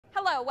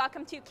Hello,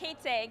 welcome to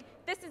Kate's Egg.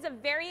 This is a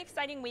very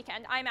exciting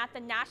weekend. I'm at the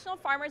National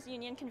Farmers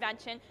Union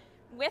Convention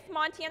with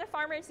Montana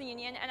Farmers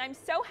Union, and I'm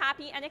so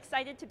happy and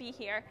excited to be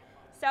here.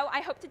 So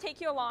I hope to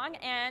take you along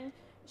and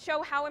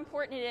show how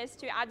important it is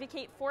to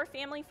advocate for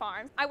family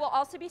farms. I will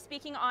also be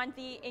speaking on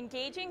the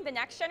Engaging the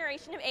Next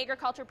Generation of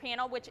Agriculture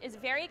panel, which is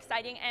very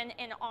exciting and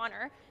an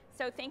honor.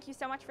 So thank you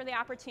so much for the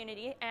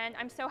opportunity, and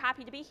I'm so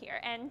happy to be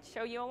here and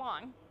show you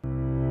along.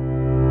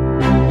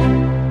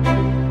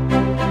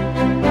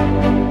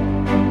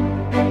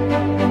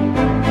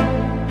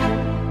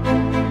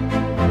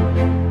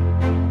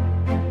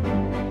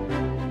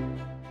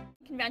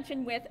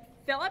 Convention with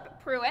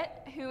Phillip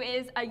Prewett, who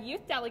is a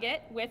youth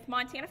delegate with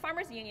Montana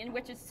Farmers Union,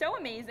 which is so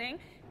amazing.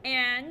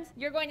 And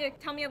you're going to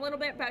tell me a little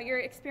bit about your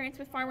experience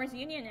with Farmers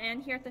Union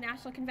and here at the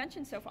National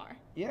Convention so far.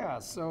 Yeah,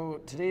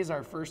 so today is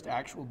our first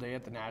actual day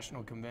at the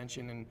National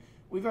Convention, and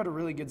we've had a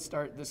really good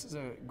start. This is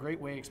a great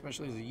way,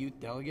 especially as a youth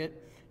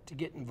delegate, to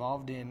get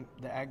involved in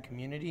the ag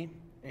community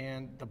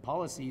and the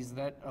policies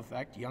that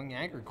affect young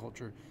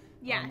agriculture.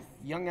 Yes.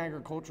 Young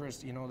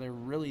agriculturists, you know, they're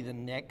really the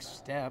next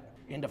step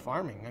into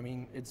farming. I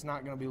mean, it's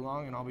not going to be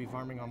long and I'll be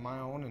farming on my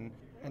own,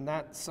 and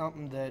that's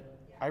something that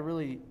I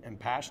really am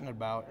passionate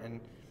about. And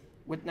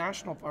with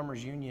National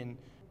Farmers Union,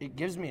 it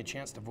gives me a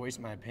chance to voice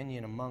my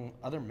opinion among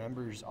other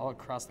members all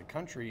across the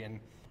country. And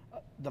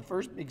the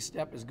first big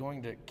step is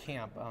going to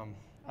camp.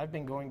 I've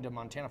been going to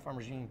Montana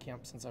Farmers Union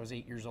camp since I was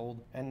 8 years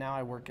old, and now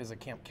I work as a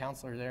camp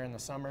counselor there in the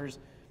summers.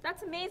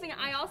 That's amazing.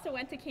 I also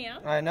went to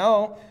camp. I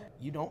know.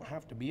 You don't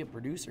have to be a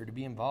producer to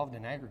be involved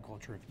in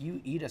agriculture. If you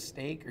eat a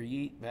steak or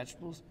you eat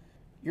vegetables,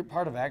 you're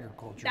part of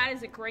agriculture. That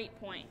is a great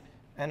point.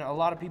 And a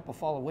lot of people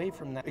fall away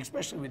from that,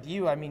 especially with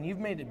you. I mean, you've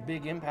made a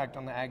big impact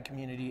on the ag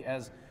community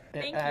as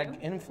an ag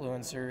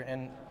influencer,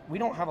 and we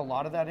don't have a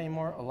lot of that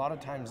anymore. A lot of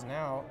times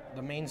now,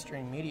 the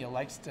mainstream media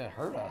likes to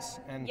hurt us,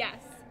 and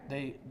yes,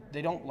 they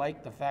don't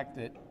like the fact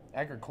that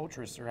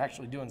agriculturists are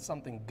actually doing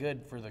something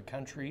good for the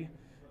country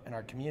and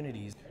our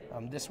communities.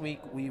 This week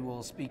we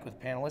will speak with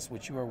panelists,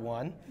 which you are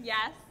one.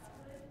 Yes.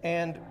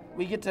 And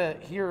we get to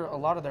hear a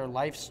lot of their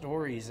life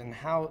stories and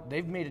how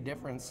they've made a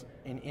difference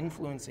in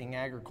influencing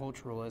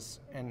agriculturalists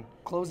and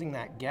closing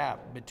that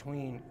gap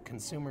between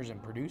consumers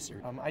and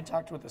producers. I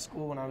talked with a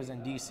school when I was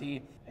in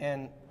DC,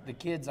 and the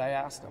kids, I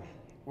asked them,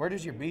 where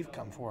does your beef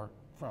come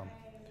from?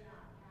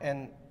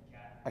 And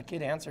a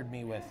kid answered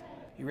me with,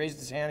 he raised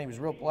his hand, he was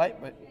real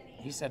polite, but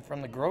he said,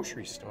 from the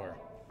grocery store.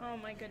 Oh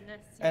my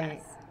goodness, yes. And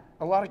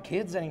a lot of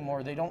kids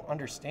anymore, they don't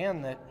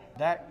understand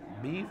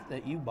that beef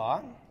that you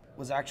bought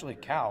was actually a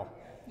cow.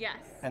 Yes.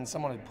 And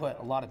someone had put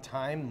a lot of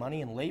time,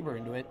 money, and labor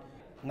into it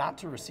not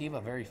to receive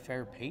a very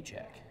fair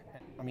paycheck.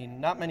 I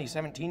mean, not many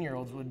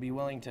 17-year-olds would be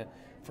willing to,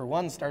 for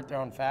one, start their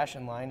own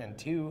fashion line, and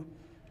two,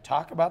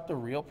 talk about the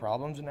real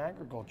problems in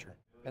agriculture.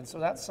 And so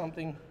that's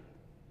something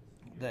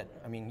that,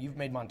 I mean, you've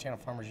made Montana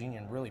Farmers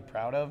Union really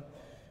proud of.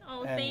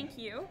 Oh, thank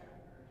you.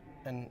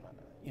 And,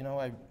 you know,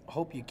 I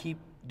hope you keep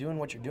doing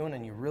what you're doing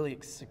and you really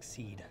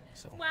succeed.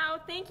 So. Wow,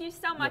 thank you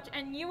so much. Yep.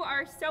 And you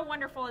are so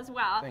wonderful as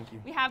well. Thank you.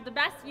 We have the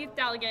best youth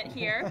delegate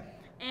here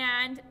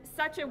and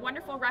such a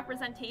wonderful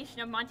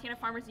representation of Montana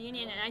Farmers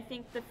Union, and I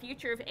think the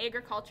future of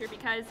agriculture,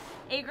 because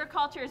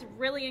agriculture is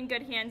really in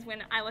good hands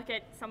when I look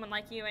at someone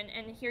like you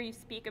and hear you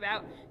speak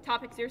about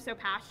topics you're so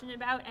passionate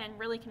about and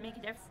really can make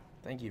a difference.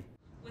 Thank you.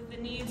 With the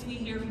needs we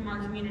hear from our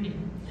community,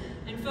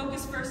 and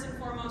focus first and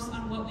foremost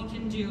on what we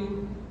can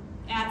do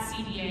at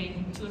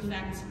CDA to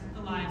affect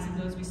the lives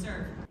of those we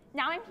serve.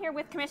 Now I'm here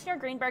with Commissioner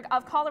Greenberg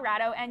of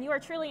Colorado, and you are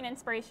truly an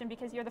inspiration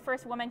because you're the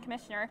first woman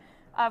commissioner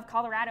of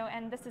Colorado,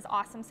 and this is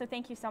awesome, so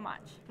thank you so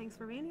much. Thanks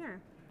for being here.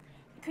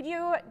 Could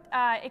you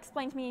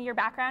explain to me your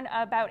background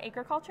about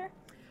agriculture?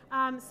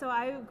 So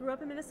I grew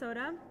up in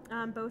Minnesota,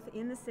 both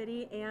in the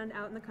city and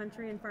out in the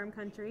country and farm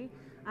country.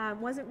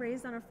 Wasn't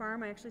raised on a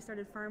farm. I actually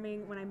started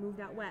farming when I moved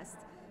out west.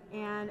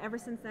 And ever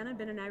since then, I've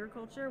been in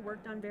agriculture,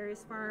 worked on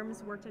various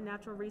farms, worked in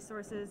natural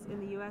resources in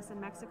the U.S.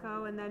 and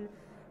Mexico, and then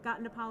got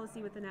into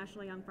policy with the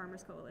National Young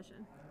Farmers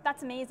Coalition.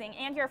 That's amazing.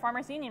 And you're a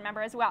Farmers Union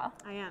member as well.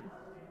 I am.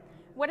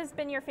 What has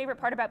been your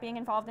favorite part about being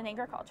involved in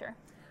agriculture?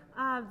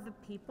 The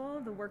people,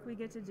 the work we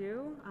get to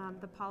do.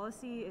 The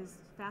policy is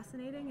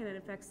fascinating, and it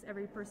affects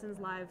every person's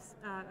lives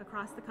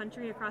across the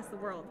country, across the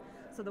world.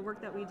 So the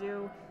work that we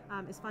do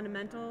is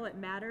fundamental, it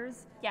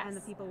matters, yes, and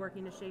the people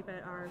working to shape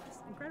it are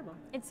just incredible.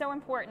 It's so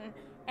important.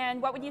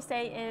 And what would you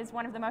say is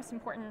one of the most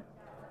important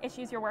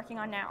issues you're working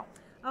on now?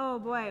 Oh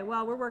boy,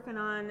 well, we're working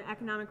on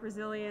economic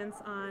resilience,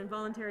 on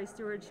voluntary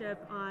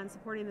stewardship, on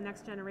supporting the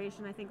next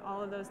generation. I think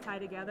all of those tie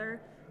together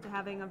to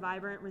having a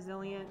vibrant,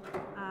 resilient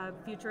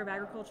future of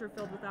agriculture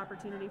filled with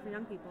opportunity for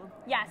young people.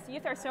 Yes,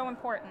 youth are so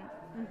important.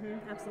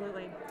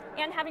 Absolutely.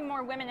 And having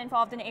more women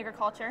involved in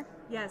agriculture.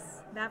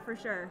 Yes, that for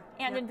sure.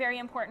 And in very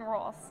important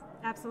roles.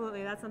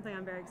 Absolutely, that's something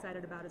I'm very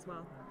excited about as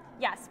well.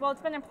 Yes, well, it's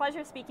been a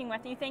pleasure speaking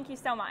with you. Thank you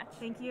so much.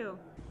 Thank you.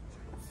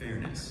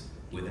 Fairness.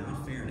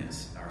 Without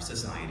fairness, our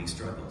society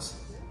struggles.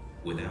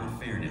 Without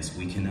fairness,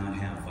 we cannot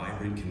have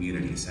vibrant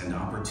communities and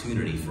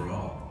opportunity for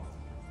all.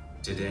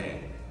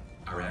 Today,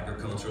 our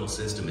agricultural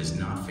system is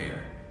not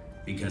fair.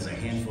 because a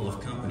handful of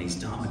companies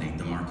dominate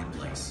the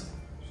marketplace.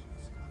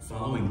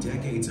 Following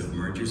decades of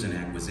mergers and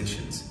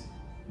acquisitions,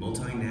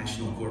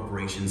 multinational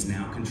corporations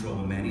now control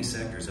many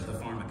sectors of the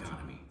farm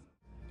economy.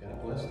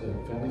 God bless the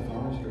family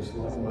farmers for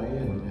sliding away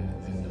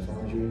and the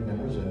Farmers Union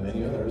members and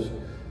many others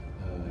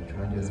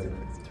trying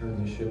to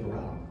turn this ship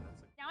around.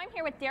 Now I'm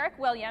here with Derick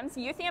Williams,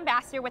 Youth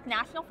Ambassador with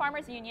National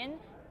Farmers Union.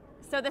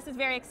 So this is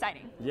very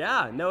exciting.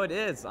 Yeah, no, it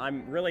is.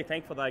 I'm really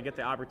thankful that I get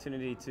the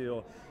opportunity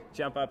to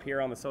jump up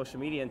here on the social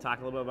media and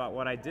talk a little bit about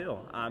what I do.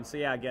 So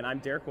yeah, again, I'm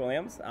Derick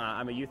Williams.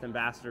 I'm a Youth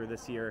Ambassador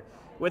this year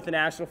with the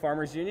National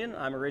Farmers Union.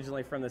 I'm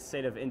originally from the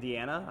state of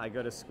Indiana. I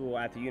go to school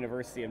at the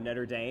University of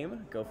Notre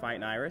Dame. Go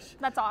Fightin' Irish.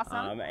 That's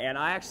awesome. And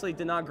I actually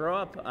did not grow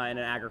up in an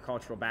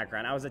agricultural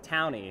background. I was a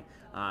townie.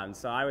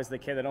 So I was the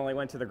kid that only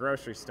went to the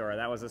grocery store.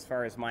 That was as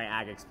far as my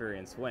ag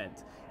experience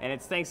went. And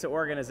it's thanks to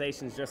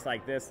organizations just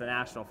like this, the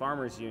National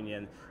Farmers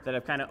Union, that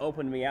have kind of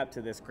opened me up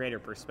to this greater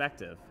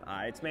perspective.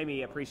 It's made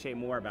me appreciate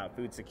more about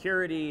food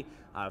security,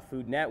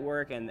 food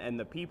network, and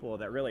the people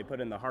that really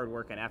put in the hard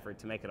work and effort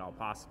to make it all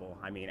possible.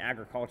 I mean,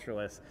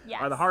 agriculturalists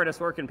are the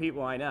hardest working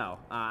people I know.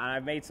 And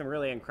I've made some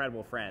really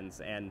incredible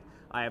friends, and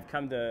I have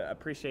come to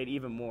appreciate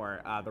even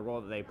more the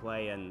role that they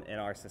play in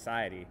our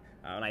society.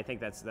 And I think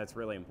that's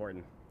really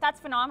important. That's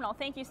phenomenal.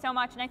 Thank you so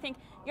much. And I think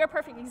you're a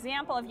perfect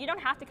example of you don't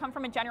have to come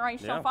from a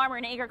generational farmer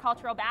and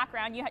agricultural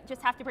background. You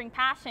just have to bring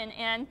passion,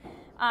 and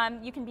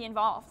you can be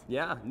involved.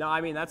 Yeah, no, I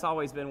mean, that's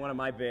always been one of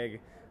my big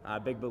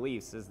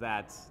beliefs, is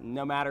that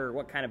no matter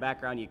what kind of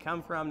background you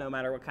come from, no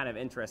matter what kind of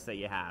interest that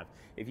you have,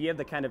 if you have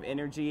the kind of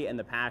energy and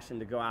the passion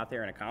to go out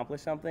there and accomplish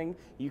something,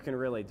 you can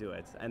really do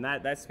it. And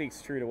that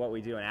speaks true to what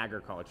we do in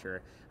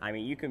agriculture. I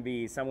mean, you can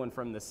be someone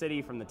from the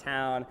city, from the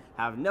town,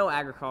 have no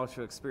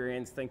agricultural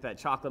experience, think that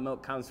chocolate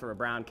milk comes from a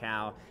brown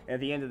cow, and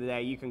at the end of the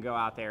day, you can go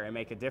out there and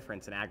make a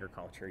difference in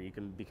agriculture. You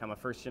can become a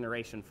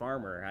first-generation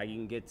farmer.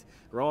 You can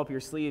roll up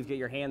your sleeves, get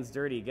your hands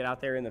dirty, get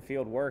out there in the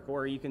field, work,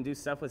 or you can do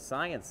stuff with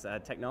science,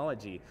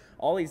 technology.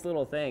 All these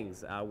little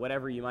things,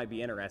 whatever you might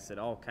be interested,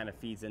 all kind of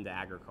feeds into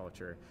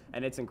agriculture,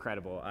 and it's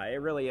incredible.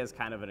 It really is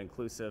kind of an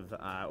inclusive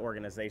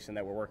organization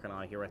that we're working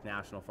on here with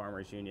National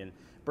Farmers Union,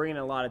 bringing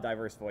in a lot of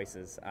diverse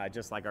voices,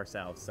 just like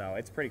ourselves, so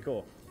it's pretty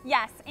cool.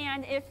 Yes,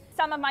 and if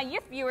some of my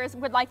youth viewers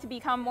would like to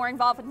become more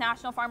involved with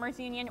National Farmers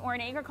Union or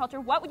in agriculture,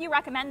 what would you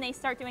recommend they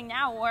start doing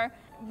now, or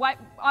what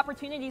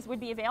opportunities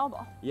would be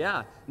available?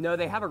 Yeah, no,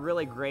 they have a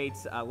really great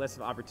list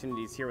of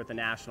opportunities here with the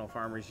National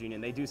Farmers Union.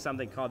 They do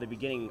something called the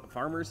Beginning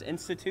Farmers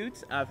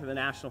Institute for the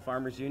National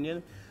Farmers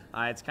Union.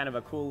 It's kind of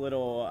a cool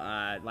little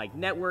like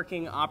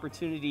networking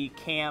opportunity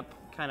camp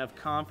kind of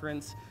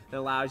conference that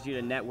allows you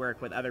to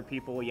network with other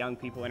people, young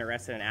people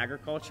interested in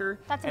agriculture.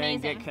 That's amazing.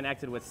 And then get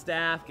connected with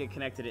staff, get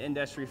connected to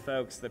industry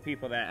folks, the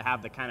people that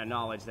have the kind of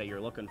knowledge that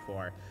you're looking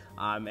for.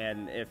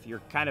 And if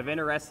you're kind of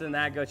interested in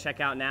that, go check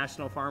out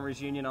National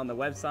Farmers Union on the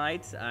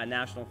website,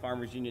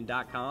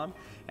 nationalfarmersunion.com,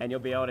 and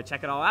you'll be able to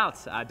check it all out.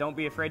 Don't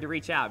be afraid to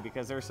reach out,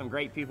 because there's some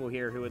great people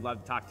here who would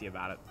love to talk to you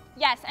about it.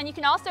 Yes, and you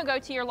can also go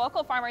to your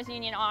local Farmers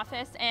Union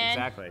office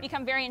and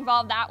become very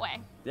involved that way.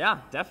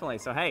 Yeah, definitely.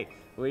 So hey,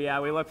 we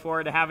look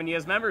forward to having you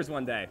as members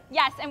one day.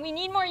 Yes, and we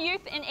need more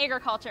youth in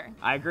agriculture.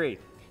 I agree.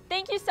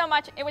 Thank you so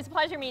much. It was a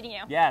pleasure meeting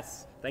you.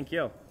 Yes, thank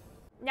you.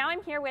 Now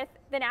I'm here with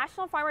the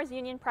National Farmers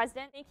Union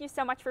President. Thank you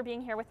so much for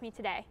being here with me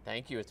today.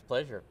 Thank you, it's a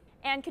pleasure.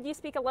 And could you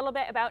speak a little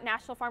bit about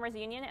National Farmers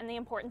Union and the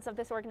importance of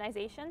this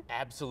organization?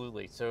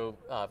 Absolutely. So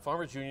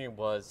Farmers Union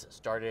was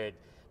started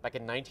back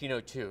in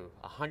 1902,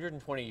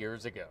 120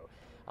 years ago,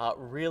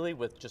 really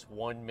with just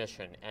one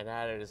mission, and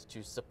that is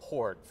to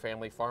support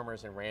family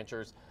farmers and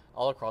ranchers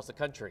all across the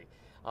country.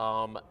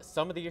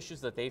 Some of the issues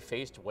that they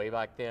faced way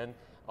back then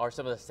are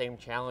some of the same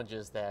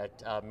challenges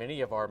that many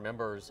of our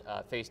members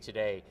face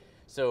today.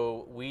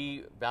 So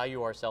we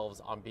value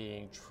ourselves on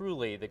being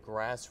truly the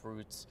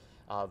grassroots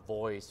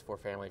voice for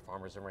family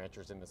farmers and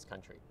ranchers in this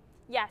country.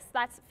 Yes,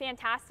 that's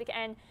fantastic.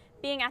 And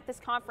being at this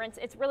conference,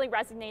 it's really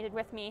resonated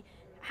with me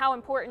how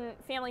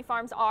important family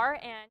farms are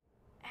and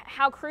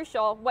how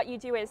crucial what you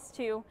do is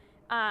to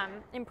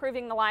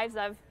improving the lives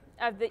of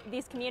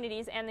these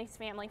communities and these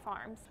family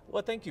farms.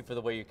 Well, thank you for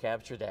the way you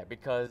captured that,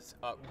 because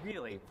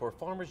really, for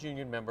Farmers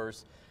Union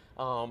members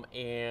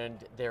and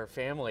their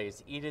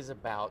families, it is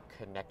about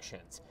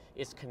connections.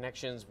 It's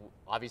connections,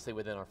 obviously,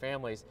 within our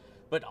families,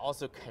 but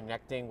also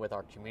connecting with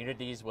our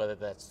communities, whether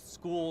that's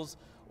schools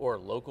or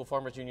local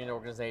Farmers Union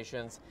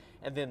organizations,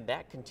 and then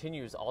that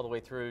continues all the way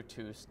through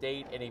to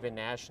state and even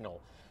national.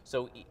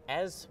 So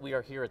as we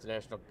are here at the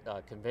National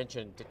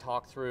Convention to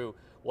talk through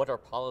what our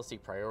policy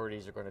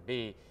priorities are going to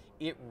be,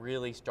 it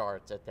really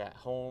starts at that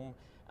home,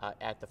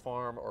 at the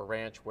farm or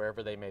ranch,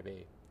 wherever they may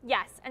be.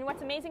 Yes, and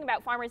what's amazing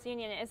about Farmers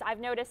Union is I've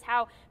noticed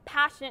how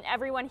passionate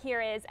everyone here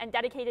is and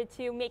dedicated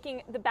to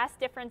making the best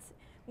difference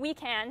we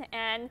can,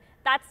 and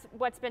that's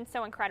what's been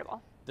so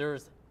incredible.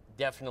 There's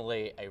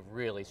definitely a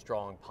really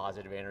strong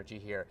positive energy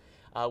here.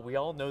 We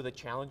all know the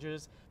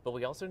challenges, but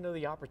we also know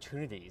the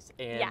opportunities,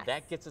 and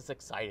that gets us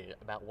excited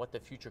about what the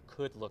future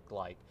could look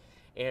like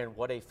and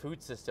what a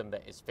food system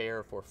that is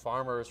fair for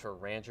farmers, for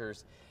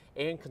ranchers,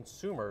 and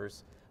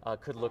consumers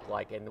could look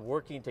like, and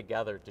working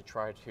together to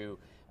try to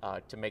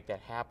make that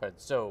happen.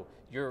 So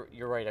you're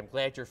right. I'm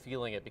glad you're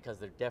feeling it, because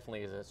there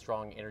definitely is a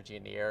strong energy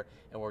in the air,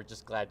 and we're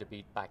just glad to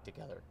be back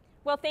together.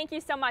 Well, thank you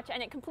so much,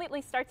 and it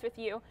completely starts with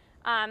you.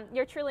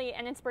 You're truly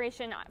an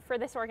inspiration for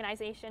this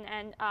organization,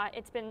 and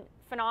it's been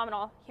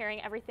phenomenal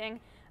hearing everything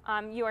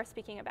you are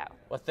speaking about.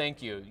 Well,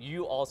 thank you.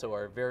 You also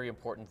are a very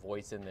important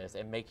voice in this,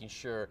 and making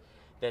sure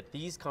that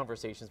these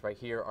conversations right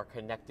here are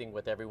connecting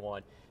with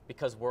everyone,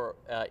 because we're,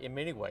 in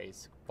many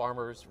ways,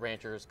 farmers,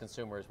 ranchers,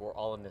 consumers, we're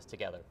all in this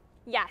together.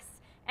 Yes.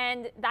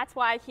 And that's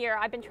why here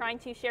I've been trying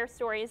to share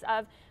stories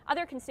of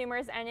other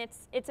consumers, and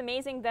it's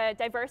amazing the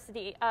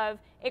diversity of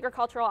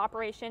agricultural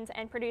operations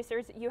and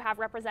producers you have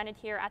represented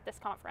here at this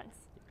conference.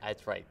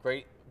 That's right.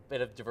 Great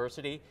bit of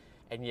diversity,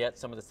 and yet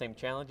some of the same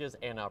challenges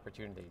and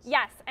opportunities.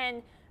 Yes,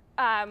 and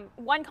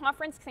one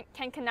conference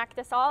can connect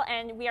us all,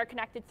 and we are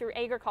connected through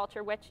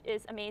agriculture, which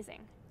is amazing.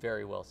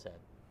 Very well said.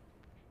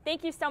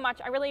 Thank you so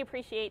much. I really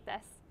appreciate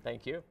this.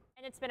 Thank you.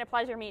 And it's been a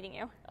pleasure meeting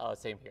you. Oh,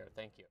 same here.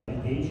 Thank you.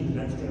 Engaging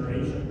the next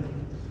generation.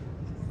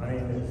 My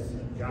name is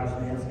Josh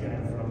Nansky.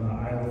 I'm from the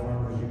Iowa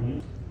Farmers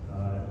Union.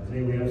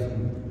 Today we have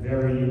some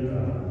very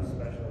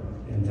special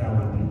and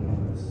talented people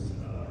on this.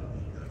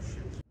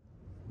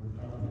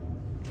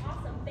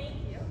 Awesome, thank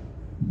you.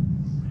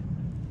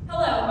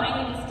 Hello, my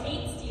name is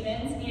Kate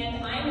Stevens,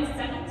 and I'm a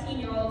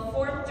 17-year-old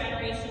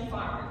fourth-generation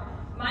farmer.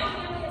 My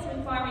family has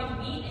been farming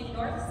wheat in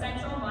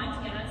north-central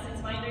Montana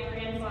since my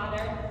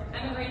great-grandfather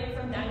emigrated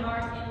from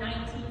Denmark in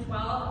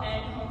 1912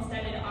 and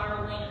homesteaded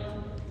our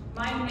land.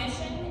 My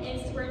mission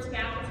is to bridge the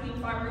gap between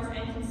farmers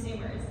and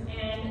consumers,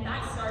 and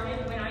that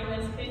started when I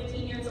was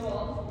 15 years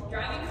old,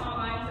 driving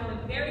combine for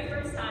the very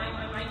first time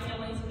on my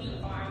family's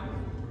wheat farm.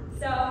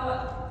 So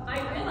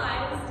I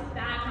realized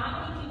that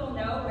not many people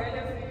know where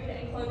their food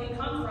and clothing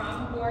come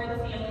from, or the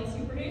families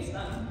who produce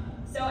them.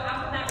 So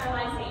after that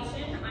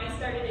realization, I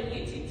started a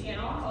YouTube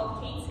channel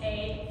called Kate's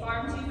A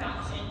Farm to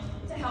Fashion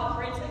to help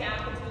bridge the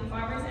gap between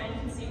farmers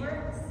and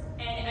consumers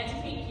and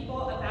educate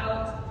people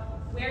about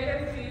where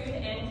their food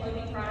and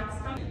clothing products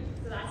come from.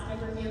 So that's an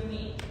overview of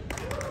me.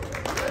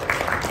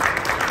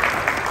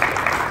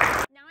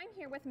 Now I'm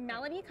here with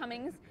Melody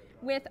Cummings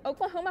with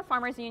Oklahoma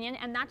Farmers Union,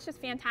 and that's just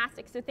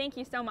fantastic, so thank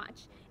you so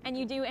much. And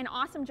you do an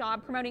awesome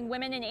job promoting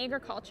women in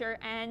agriculture,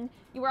 and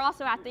you were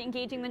also at the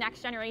Engaging the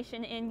Next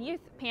Generation in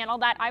Youth panel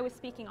that I was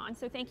speaking on,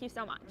 so thank you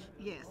so much.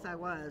 Yes, I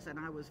was, and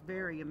I was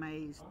very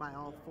amazed by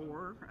all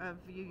four of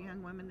you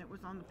young women that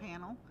was on the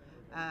panel.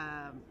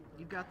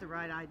 You've got the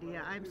right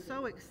idea. I'm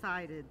so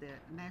excited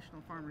that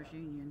National Farmers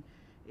Union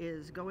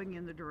is going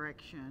in the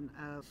direction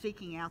of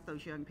seeking out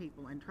those young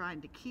people and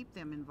trying to keep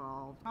them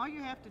involved. All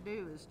you have to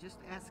do is just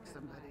ask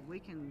somebody. We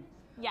can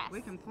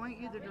point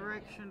you the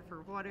direction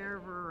for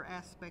whatever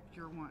aspect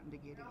you're wanting to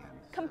get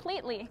in.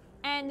 Completely.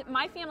 And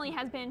my family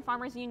has been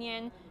Farmers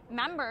Union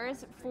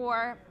members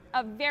for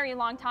a very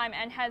long time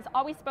and has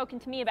always spoken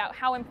to me about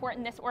how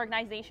important this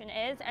organization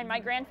is. And my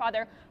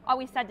grandfather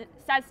always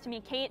says to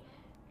me, Kate,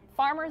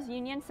 Farmers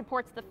Union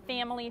supports the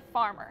family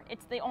farmer.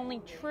 It's the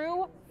only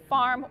true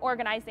farm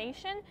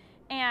organization,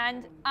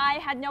 and I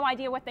had no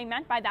idea what they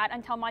meant by that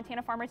until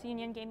Montana Farmers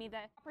Union gave me the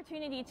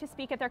opportunity to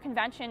speak at their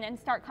convention and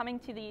start coming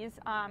to these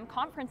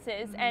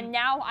conferences, and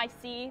now I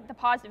see the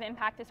positive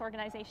impact this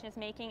organization is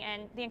making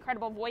and the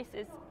incredible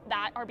voices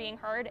that are being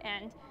heard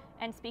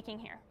and speaking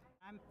here.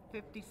 I'm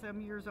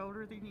 50-some years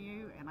older than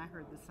you, and I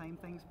heard the same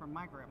things from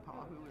my grandpa,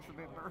 who was a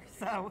member,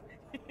 so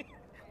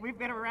we've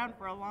been around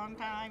for a long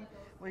time.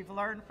 We've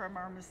learned from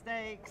our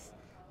mistakes.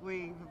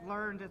 We've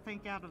learned to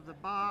think out of the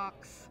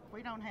box. If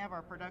we don't have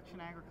our production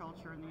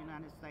agriculture in the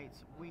United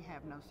States, we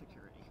have no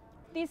security.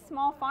 These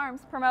small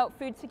farms promote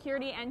food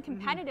security and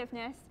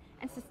competitiveness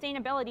and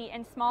sustainability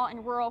in small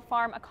and rural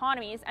farm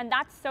economies, and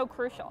that's so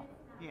crucial.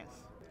 Yes.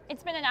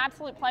 It's been an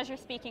absolute pleasure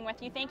speaking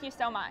with you. Thank you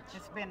so much.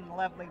 It's been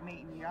lovely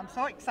meeting you. I'm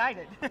so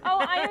excited.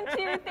 Oh, I am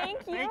too.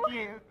 Thank you. Thank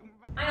you.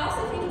 I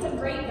also think it's a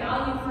great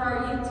value for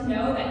our youth to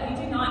know that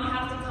you do not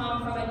have to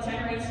come from a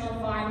generational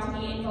farm to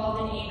be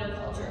involved in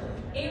agriculture.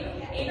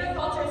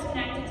 Agriculture is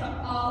connected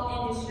to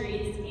all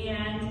industries,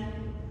 and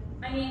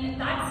I mean,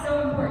 that's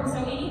so important. So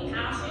any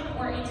passion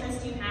or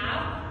interest you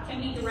have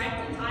can be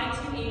directly tied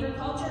to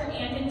agriculture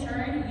and in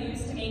turn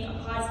used to make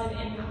a positive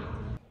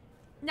impact.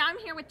 Now I'm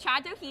here with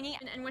Chad Doheny,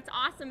 and what's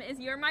awesome is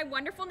you're my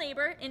wonderful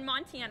neighbor in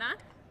Montana.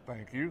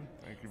 Thank you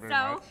very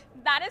much. So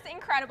that is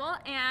incredible,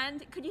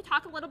 and could you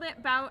talk a little bit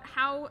about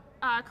how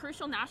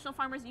crucial National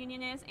Farmers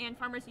Union is and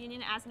Farmers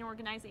Union as an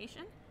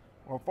organization?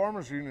 Well,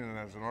 Farmers Union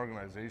as an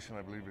organization,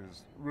 I believe,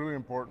 is really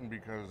important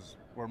because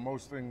where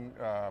most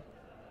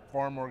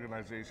farm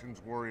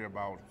organizations worry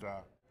about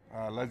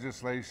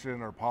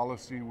legislation or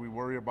policy, we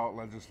worry about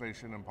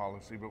legislation and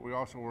policy, but we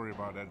also worry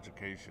about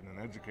education, and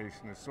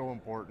education is so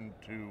important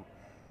to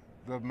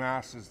the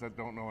masses that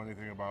don't know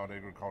anything about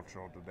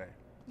agricultural today.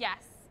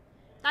 Yes,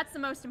 that's the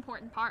most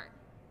important part.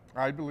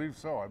 I believe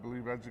so. I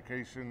believe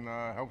education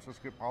helps us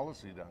get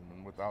policy done,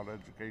 and without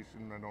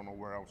education, I don't know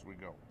where else we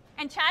go.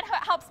 And Chad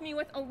helps me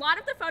with a lot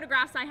of the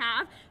photographs I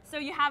have, so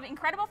you have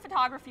incredible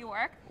photography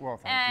work. Well,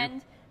 thank you.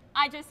 And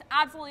I just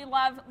absolutely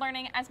love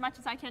learning as much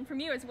as I can from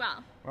you as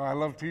well. Well, I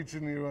love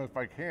teaching you if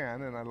I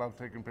can, and I love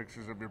taking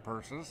pictures of your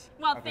purses.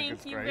 Well,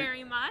 thank you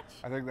very much.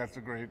 I think that's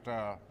a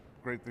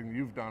great thing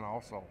you've done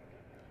also.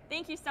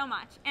 Thank you so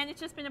much, and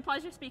it's just been a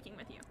pleasure speaking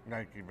with you.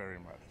 Thank you very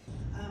much.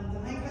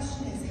 My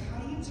question is, how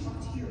do you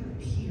talk to your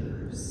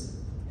peers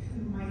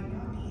who might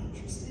not be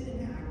interested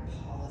in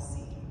ag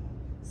policy?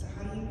 So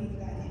how do you make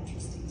that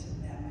interesting to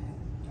them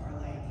who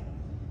are like,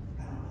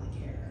 I don't really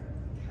care?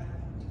 How do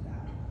you do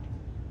that?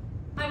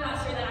 I'm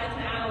not sure that I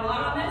can add a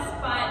lot on this,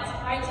 but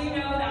I do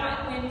know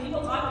that when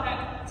people talk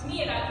to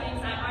me about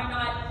things that I'm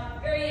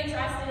not very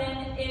interested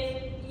in,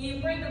 if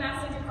you bring the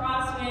message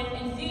across with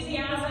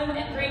enthusiasm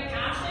and great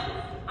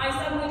passion, I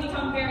suddenly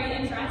become very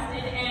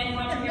interested and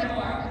want to hear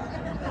more.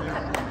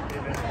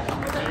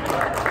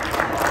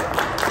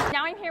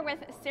 Now I'm here with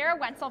Sarah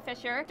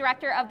Wentzel-Fisher,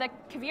 director of the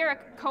Quivira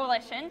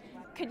Coalition.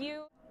 Could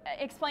you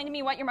explain to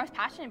me what you're most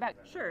passionate about?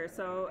 Sure.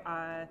 So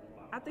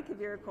at the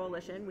Quivira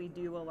Coalition, we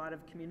do a lot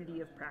of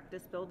community of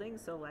practice building,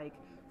 so like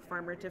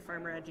farmer to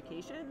farmer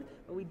education,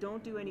 but we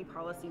don't do any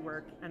policy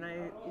work, and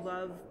I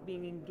love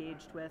being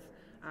engaged with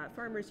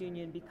Farmers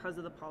Union because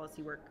of the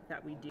policy work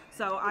that we do.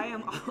 So I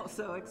am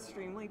also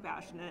extremely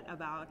passionate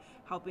about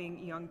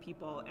helping young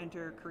people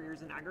enter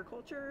careers in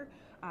agriculture.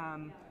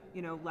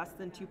 You know, less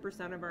than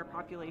 2% of our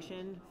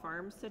population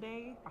farms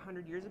today.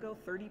 100 years ago,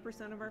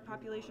 30% of our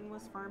population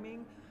was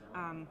farming.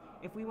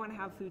 If we want to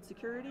have food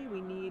security,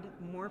 we need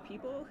more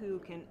people who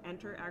can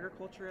enter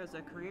agriculture as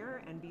a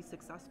career and be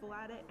successful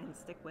at it and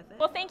stick with it.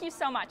 Well, thank you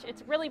so much.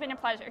 It's really been a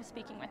pleasure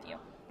speaking with you.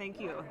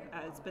 Thank you.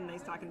 It's been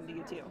nice talking to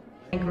you too.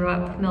 I grew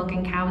up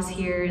milking cows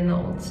here in the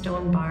old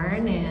stone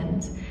barn,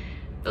 and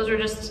those are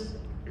just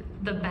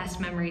the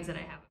best memories that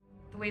I have.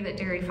 The way that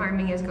dairy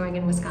farming is going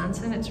in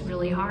Wisconsin, it's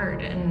really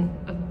hard, and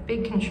a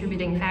big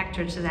contributing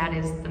factor to that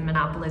is the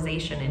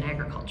monopolization in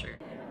agriculture.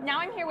 Now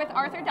I'm here with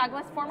Arthur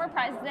Douglas, former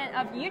president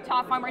of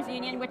Utah Farmers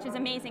Union, which is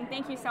amazing.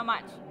 Thank you so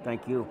much.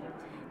 Thank you.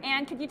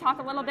 And could you talk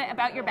a little bit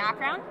about your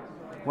background?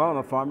 Well, I'm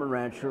a farmer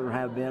rancher,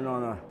 have been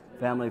on a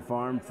family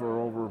farm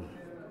for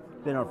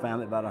been our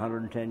family about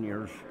 110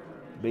 years.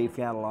 Beef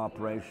cattle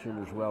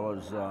operation as well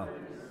as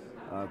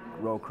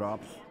row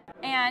crops.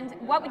 And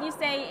what would you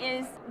say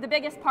is the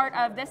biggest part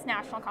of this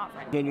national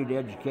conference? Continue to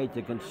educate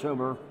the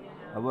consumer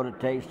of what it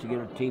takes to get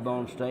a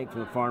T-bone steak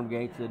from the farm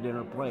gate to the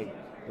dinner plate.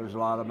 There's a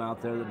lot of them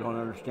out there that don't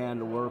understand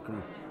the work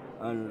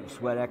and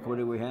sweat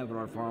equity we have in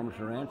our farms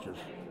and ranches.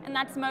 And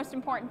that's the most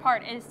important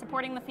part, is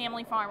supporting the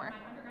family farmer.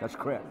 That's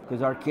correct.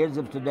 Because our kids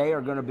of today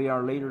are going to be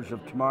our leaders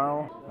of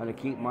tomorrow, and to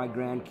keep my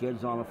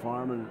grandkids on the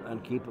farm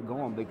and keep it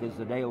going, because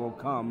the day will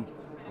come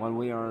when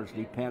we are as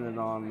dependent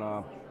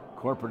on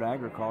corporate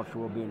agriculture,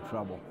 we'll be in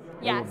trouble.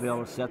 Yes. They will be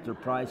able to set their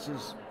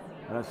prices.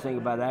 And that's the thing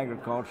about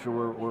agriculture,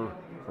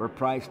 we're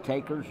price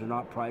takers and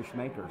not price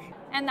makers.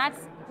 And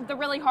that's the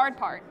really hard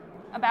part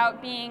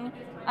about being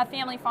a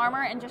family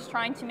farmer and just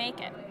trying to make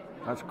it.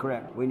 That's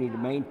correct. We need to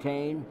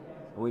maintain,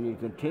 we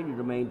need to continue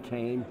to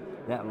maintain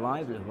that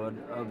livelihood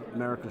of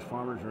America's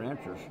farmers and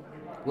ranchers.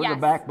 We're Yes.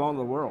 the backbone of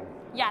the world.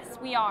 Yes,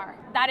 we are.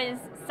 That is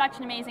such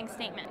an amazing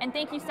statement. And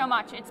thank you so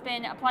much. It's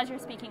been a pleasure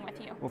speaking with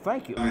you. Well,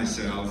 thank you.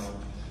 Myself,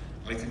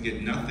 I could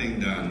get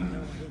nothing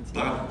done,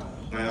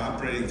 but by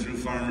operating through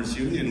Farmers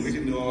Union, we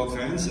can do all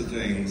kinds of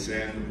things.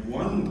 And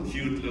one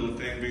cute little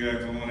thing we got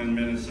going in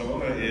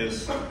Minnesota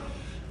is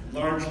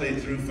largely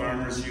through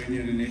Farmers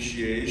Union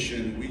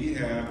initiation, we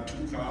have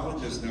 2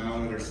 colleges now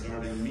that are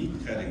starting meat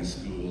cutting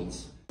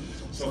schools.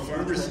 So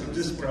farmers, I'm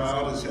just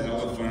proud as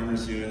hell of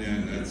Farmers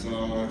Union. That's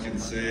all I can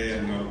say,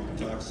 and I'll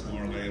talk some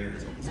more later.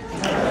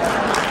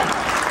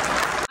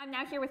 I'm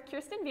now here with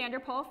Kirsten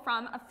VanDerPol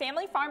from a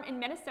family farm in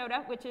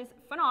Minnesota, which is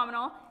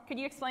phenomenal. Could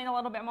you explain a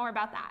little bit more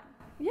about that?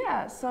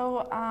 Yeah,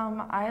 so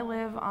I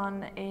live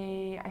on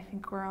I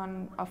think we're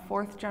on a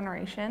 4th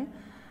generation.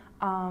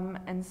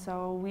 And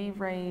so we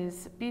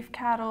raise beef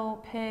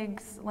cattle,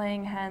 pigs,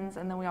 laying hens,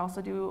 and then we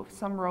also do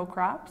some row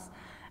crops.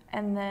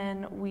 And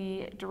then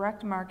we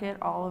direct market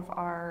all of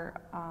our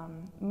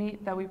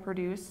meat that we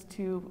produce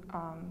to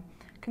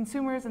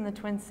consumers in the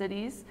Twin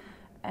Cities.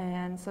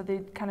 And so they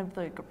kind of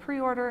like a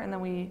pre-order, and then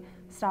we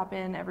stop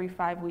in every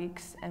 5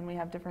 weeks, and we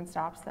have different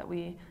stops that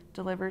we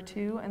deliver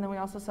to. And then we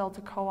also sell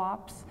to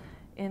co-ops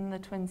in the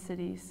Twin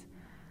Cities.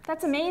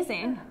 That's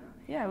amazing.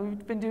 Yeah,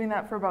 we've been doing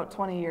that for about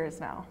 20 years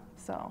now.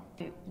 So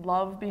I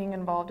love being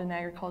involved in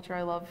agriculture.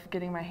 I love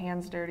getting my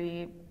hands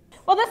dirty.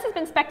 Well, this has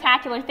been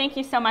spectacular. Thank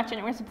you so much, and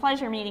it was a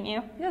pleasure meeting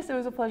you. Yes, it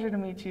was a pleasure to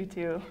meet you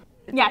too.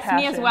 It's yes,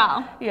 me as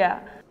well.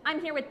 Yeah.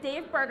 I'm here with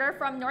Dave Berger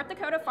from North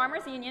Dakota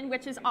Farmers Union,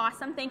 which is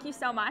awesome. Thank you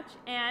so much.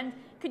 And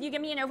could you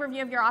give me an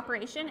overview of your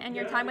operation and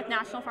your time with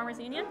National Farmers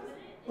Union?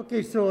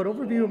 Okay, so an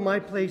overview of my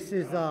place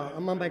is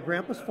I'm on my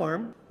grandpa's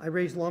farm. I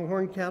raise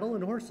longhorn cattle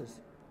and horses.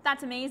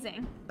 That's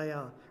amazing.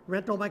 I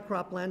rent all my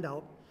cropland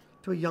out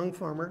to a young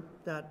farmer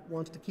that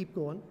wants to keep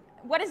going.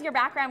 What is your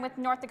background with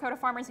North Dakota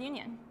Farmers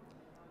Union?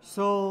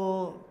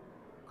 So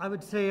I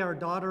would say our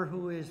daughter,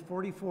 who is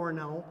 44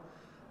 now,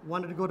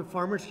 wanted to go to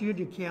Farmers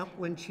Union camp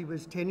when she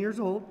was 10 years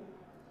old.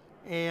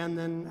 And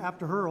then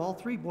after her, all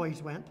 3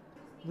 boys went.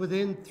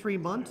 Within 3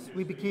 months,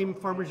 we became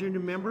Farmers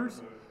Union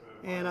members.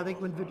 And I think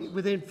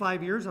within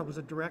 5 years, I was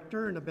a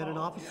director and I've been an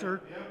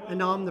officer, and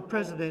now I'm the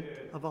president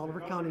of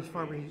Oliver County's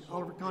Farmers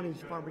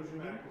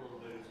Union.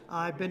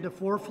 I've been to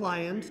 4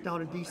 fly-ins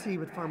down in DC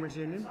with Farmers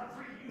Union,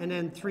 and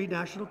then 3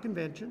 national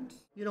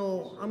conventions. You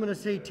know, I'm going to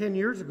say 10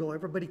 years ago,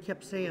 everybody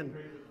kept saying,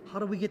 how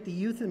do we get the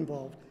youth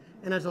involved?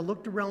 And as I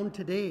looked around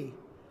today,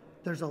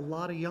 there's a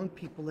lot of young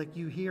people like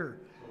you here,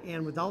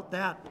 and without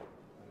that,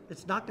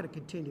 it's not going to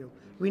continue.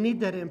 We need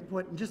that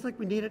input, and just like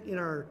we need it in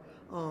our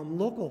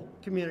local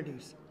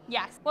communities.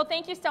 Yes. Well,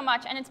 thank you so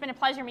much, and it's been a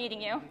pleasure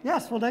meeting you.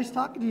 Yes, well, nice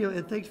talking to you,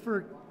 and thanks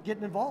for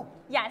getting involved.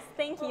 Yes,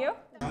 thank you.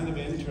 Kind of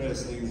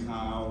interesting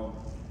how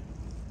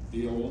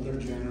the older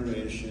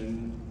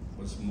generation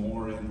was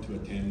more into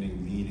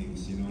attending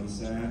meetings. You notice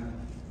that?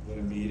 What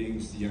the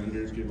meetings, the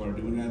younger people are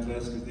doing that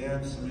less because they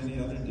have so many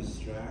other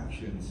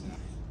distractions.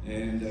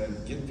 And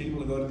get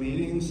people to go to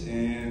meetings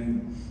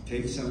and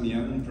take some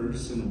young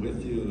person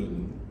with you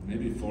and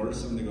maybe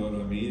force them to go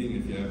to a meeting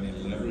if you have any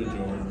leverage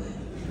over them.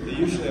 They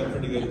usually have a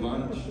pretty good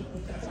lunch.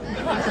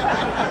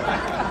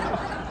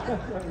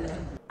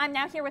 I'm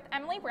now here with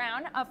Emily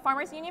Brown, a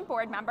Farmers Union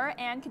board member,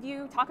 and could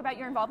you talk about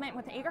your involvement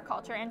with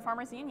agriculture and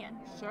Farmers Union?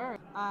 Sure.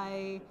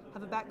 I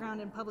have a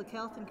background in public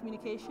health and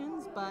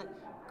communications, but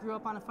grew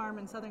up on a farm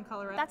in southern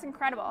Colorado. That's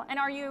incredible. And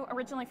are you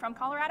originally from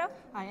Colorado?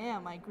 I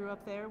am. I grew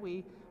up there.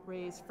 We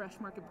raised fresh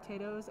market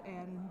potatoes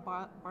and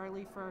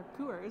barley for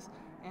Coors,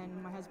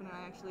 and my husband and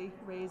I actually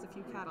raise a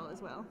few cattle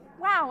as well.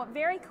 Wow,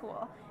 very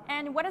cool.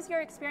 And what has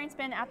your experience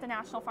been at the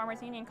National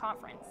Farmers Union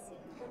Conference?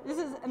 This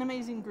is an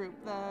amazing group.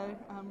 The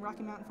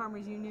Rocky Mountain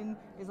Farmers Union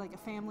is like a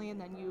family, and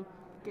then you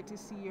get to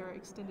see your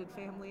extended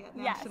family at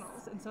nationals.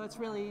 Yes. And so it's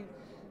really,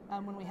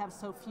 when we have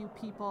so few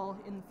people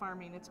in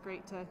farming, it's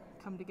great to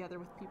come together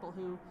with people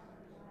who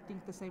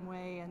think the same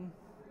way and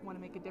want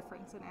to make a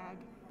difference in ag.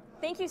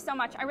 Thank you so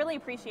much. I really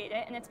appreciate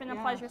it, and it's been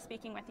a pleasure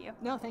speaking with you.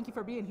 No, thank you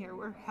for being here.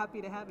 We're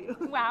happy to have you.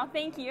 Wow,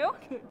 thank you.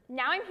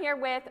 Now I'm here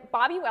with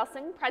Bobbi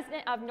Wilson,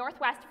 president of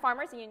Northwest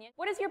Farmers Union.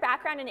 What is your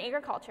background in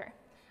agriculture?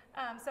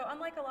 So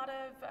unlike a lot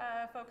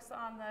of folks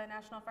on the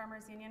National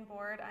Farmers Union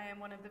board, I am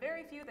one of the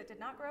very few that did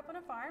not grow up on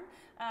a farm.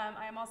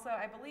 I am also,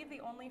 I believe,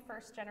 the only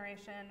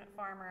first-generation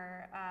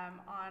farmer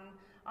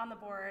on the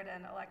board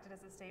and elected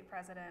as a state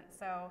president.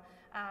 So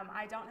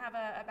I don't have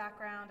a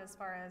background as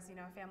far as, you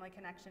know, a family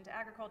connection to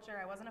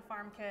agriculture. I wasn't a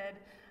farm kid.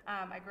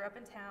 I grew up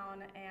in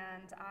town,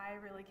 and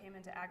I really came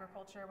into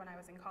agriculture when I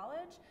was in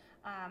college.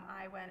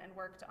 I went and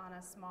worked on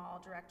a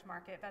small direct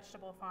market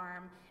vegetable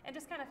farm and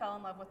just kind of fell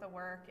in love with the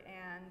work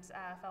and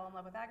fell in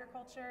love with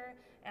agriculture,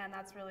 and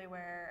that's really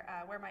where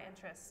my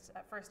interest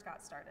first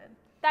got started.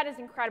 That is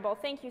incredible.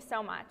 Thank you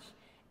so much.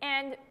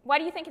 And why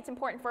do you think it's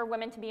important for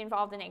women to be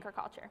involved in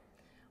agriculture?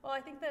 Well, I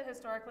think that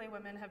historically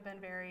women have been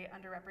very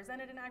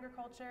underrepresented in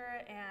agriculture,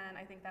 and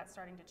I think that's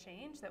starting to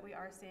change, that we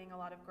are seeing a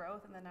lot of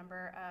growth in the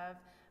number of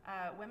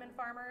women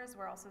farmers.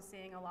 We're also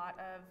seeing a lot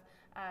of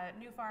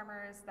new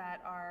farmers that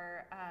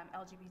are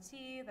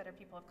LGBT, that are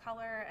people of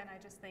color, and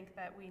I just think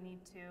that we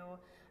need to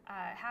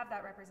have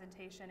that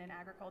representation in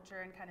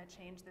agriculture and kind of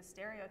change the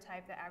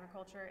stereotype that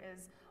agriculture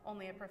is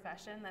only a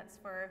profession that's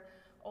for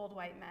old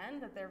white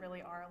men, that there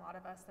really are a lot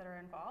of us that are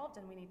involved,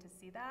 and we need to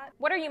see that.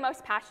 What are you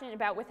most passionate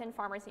about within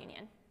Farmers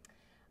Union?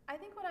 I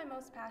think what I'm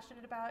most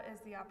passionate about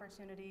is the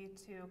opportunity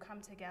to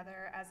come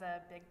together as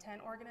a Big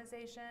Tent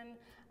organization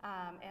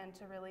and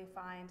to really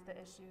find the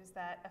issues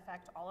that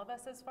affect all of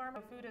us as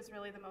farmers. Food is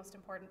really the most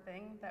important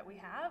thing that we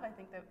have. I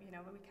think that, you know,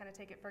 we kind of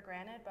take it for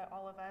granted, but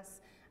all of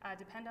us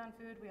depend on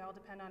food. We all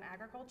depend on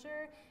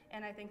agriculture,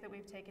 and I think that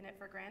we've taken it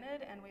for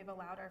granted, and we've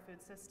allowed our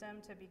food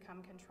system to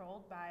become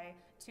controlled by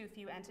too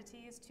few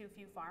entities, too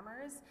few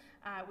farmers.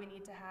 We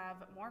need to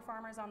have more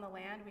farmers on the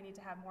land. We need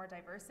to have more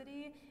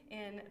diversity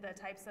in the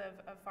types of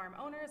farm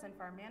owners and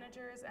farm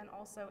managers, and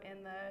also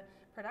in the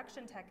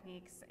production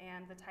techniques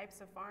and the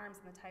types of farms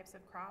and the types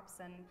of crops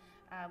and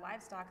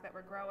livestock that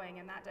we're growing,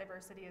 and that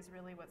diversity is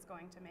really what's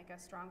going to make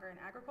us stronger in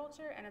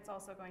agriculture, and it's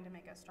also going to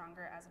make us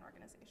stronger as an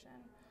organization.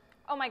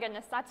 Oh my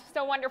goodness, that's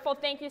so wonderful.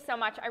 Thank you so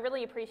much. I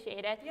really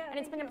appreciate it. Yeah, and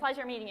it's been a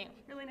pleasure meeting you.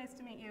 Really nice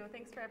to meet you.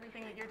 Thanks for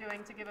everything that you're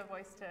doing to give a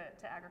voice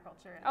to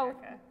agriculture in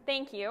America.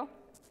 Thank you.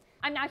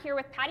 I'm now here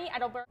with Patty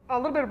Edelberg. A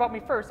little bit about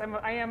me first.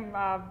 I am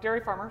a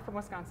dairy farmer from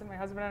Wisconsin. My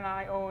husband and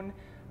I own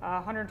a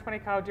 120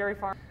 cow dairy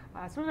farm.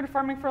 So we've been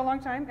farming for a long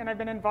time, and I've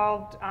been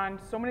involved on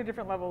so many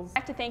different levels.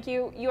 I'd like to thank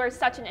you. You are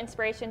such an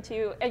inspiration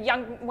to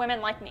young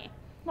women like me.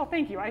 Well,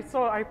 thank you.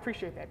 I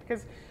appreciate that,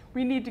 because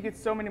we need to get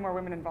so many more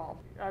women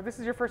involved. This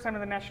is your first time at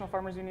the National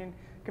Farmers Union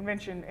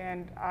Convention,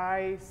 and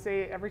I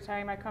say every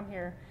time I come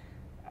here,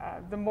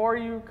 the more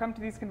you come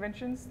to these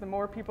conventions, the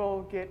more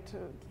people get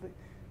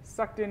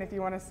sucked in, if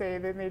you want to say,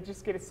 then they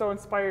just get so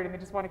inspired, and they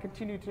just want to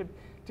continue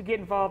to get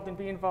involved and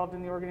be involved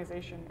in the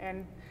organization.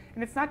 And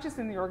it's not just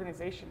in the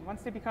organization.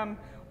 Once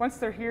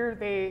they're here,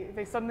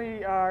 they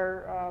suddenly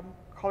are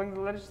calling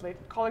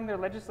their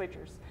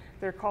legislatures.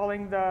 They're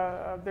calling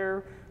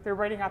they're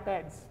writing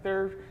op-eds.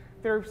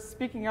 They're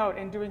speaking out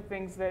and doing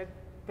things that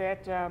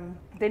that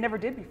they never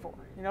did before.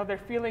 You know, they're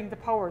feeling the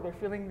power, they're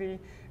feeling the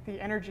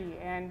energy,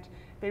 and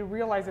they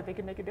realize that they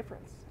can make a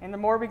difference. And the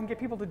more we can get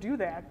people to do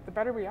that, the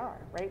better we are,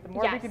 right? The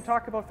more we can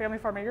talk about family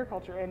farm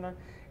agriculture and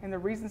the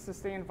reasons to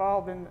stay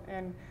involved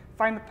and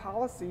find the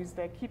policies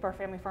that keep our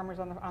family farmers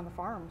on the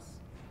farms,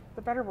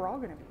 the better we're all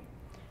going to be.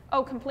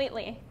 Oh,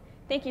 completely.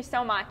 Thank you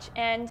so much.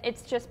 And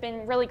it's just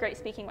been really great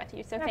speaking with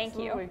you, so thank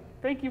you.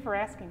 Thank you for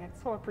asking.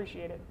 It's so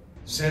appreciated.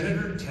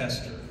 Senator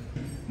Tester,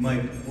 my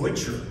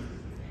butcher,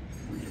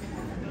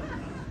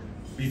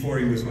 before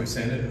he was my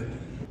senator.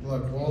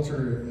 Look,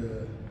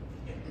 Walter,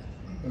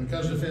 when it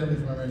comes to family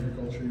farm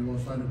agriculture, you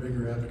won't find a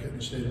bigger advocate in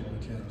the state of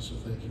Montana, so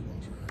thank you,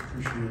 Walter. I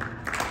appreciate it.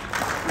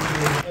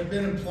 I've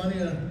been in plenty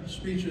of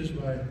speeches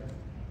by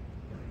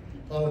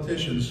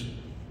politicians,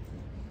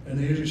 and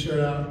they usually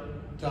start out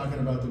talking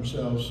about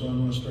themselves, so I'm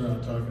going to start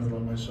out talking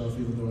about myself,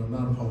 even though I'm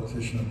not a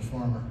politician, I'm a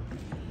farmer.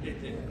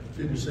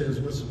 People say,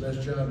 what's the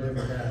best job you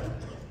ever had?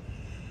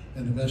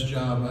 And the best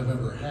job I've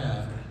ever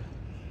had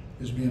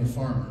is being a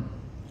farmer,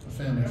 a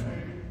family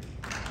farmer.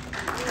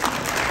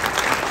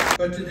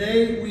 But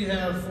today we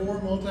have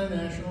 4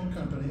 multinational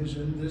companies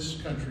in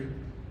this country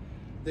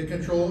that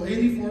control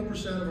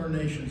 84% of our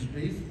nation's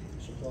beef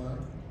supply.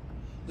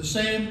 The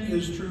same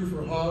is true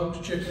for hogs,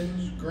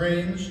 chickens,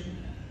 grains.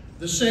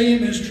 The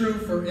same is true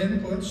for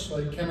inputs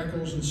like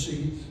chemicals and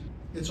seeds.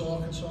 It's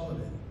all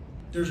consolidated.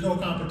 There's no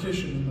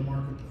competition in the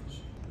marketplace.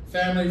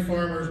 Family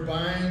farmers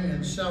buying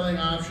and selling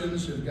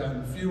options have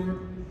gotten fewer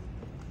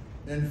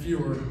and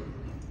fewer.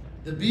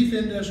 The beef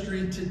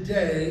industry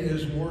today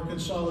is more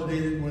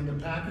consolidated when the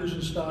Packers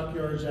and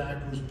Stockyards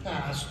Act was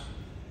passed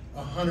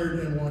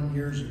 101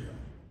 years ago.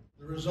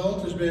 The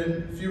result has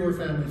been fewer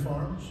family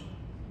farms,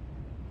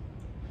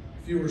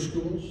 fewer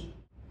schools,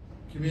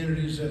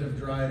 communities that have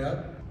dried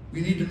up.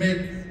 We need to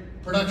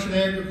make production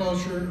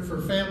agriculture for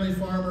family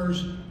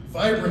farmers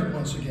vibrant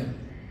once again.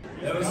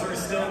 Those who are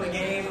still in the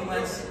game,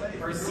 let's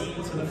proceed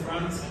to the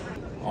front.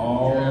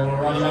 All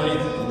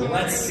right,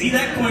 let's see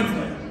that coin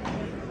flip.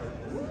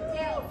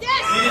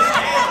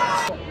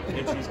 Yes!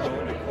 And she's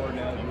going to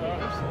Cornell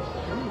University.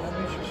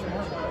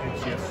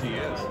 Yes, she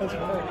is. That's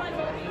great.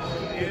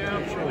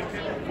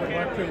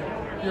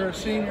 Yeah, you're a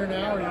senior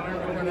now, or you're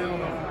doing Cornell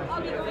now?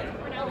 I'll be going to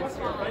Cornell this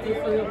fall.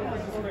 Good for you.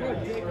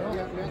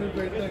 Well, do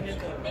great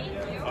things.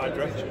 I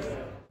direct you.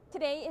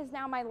 Today is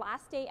now my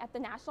last day at the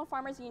National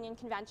Farmers Union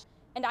Convention,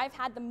 and I've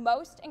had the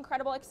most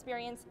incredible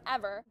experience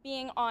ever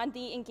being on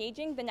the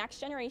Engaging the Next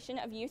Generation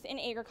of Youth in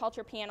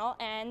Agriculture panel,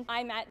 and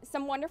I met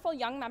some wonderful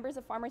young members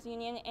of Farmers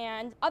Union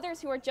and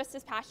others who are just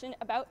as passionate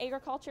about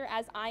agriculture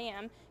as I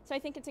am. So I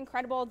think it's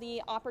incredible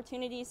the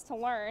opportunities to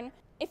learn.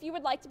 If you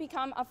would like to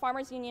become a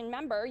Farmers Union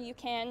member, you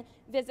can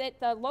visit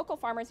the local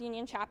Farmers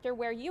Union chapter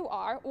where you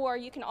are, or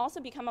you can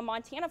also become a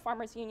Montana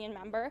Farmers Union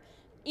member,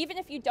 even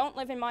if you don't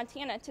live in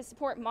Montana, to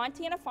support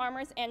Montana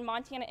farmers and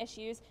Montana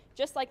issues,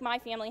 just like my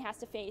family has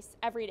to face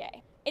every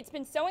day. It's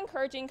been so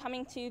encouraging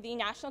coming to the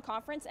national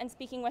conference and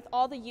speaking with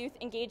all the youth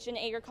engaged in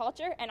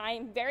agriculture, and I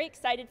am very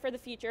excited for the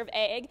future of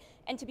ag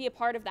and to be a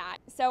part of that.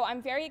 So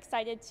I'm very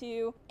excited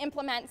to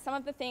implement some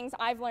of the things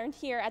I've learned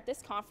here at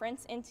this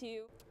conference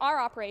into our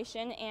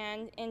operation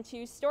and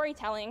into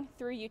storytelling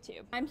through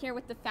YouTube. I'm here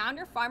with the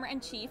founder, farmer,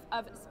 and chief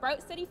of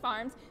Sprout City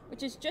Farms,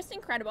 which is just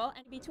incredible,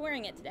 and to be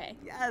touring it today.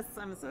 Yes,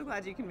 I'm so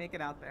glad you can make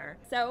it out there.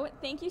 So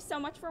thank you so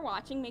much for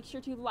watching. Make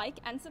sure to like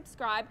and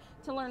subscribe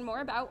to learn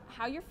more about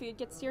how your food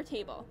gets to your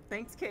table.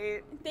 Thanks,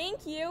 Kate.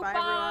 Thank you. Bye,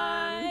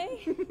 Bye.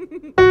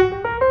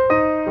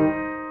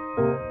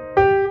 everyone.